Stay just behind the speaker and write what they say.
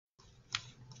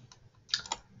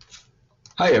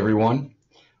Hi everyone.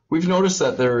 We've noticed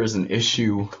that there is an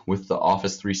issue with the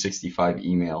Office 365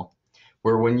 email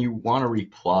where when you want to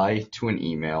reply to an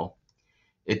email,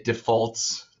 it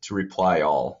defaults to reply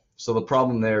all. So the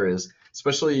problem there is,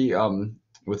 especially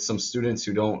with some students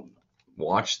who don't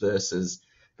watch this, is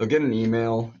they'll get an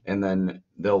email and then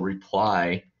they'll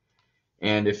reply,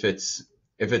 and if it's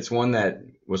one that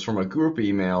was from a group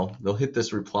email, they'll hit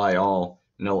this reply all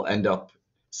and they'll end up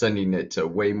sending it to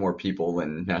way more people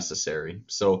than necessary.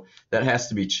 So that has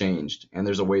to be changed, and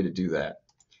there's a way to do that.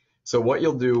 So what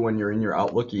you'll do when you're in your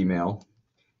Outlook email,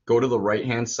 go to the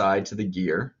right-hand side to the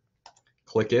gear,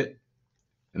 click it,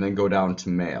 and then go down to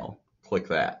Mail. Click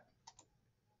that.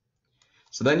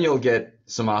 So then you'll get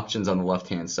some options on the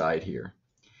left-hand side here.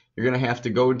 You're going to have to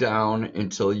go down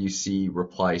until you see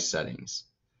Reply Settings.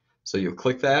 So you'll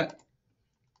click that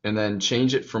and then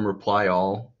change it from reply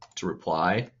all to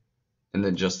reply, and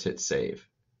then just hit save.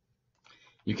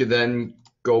 You can then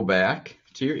go back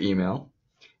to your email,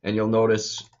 and you'll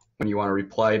notice when you want to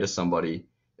reply to somebody,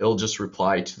 it'll just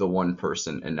reply to the one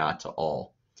person and not to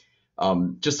all.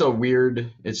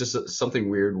 It's just something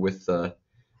weird with the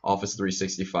Office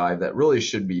 365 that really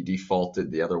should be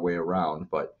defaulted the other way around,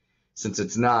 but since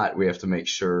it's not, we have to make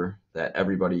sure that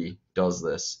everybody does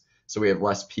this so we have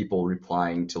less people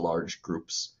replying to large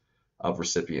groups of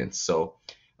recipients. So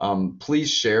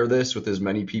please share this with as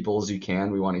many people as you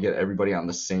can. We want to get everybody on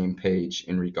the same page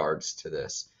in regards to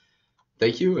this.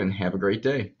 Thank you and have a great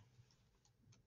day.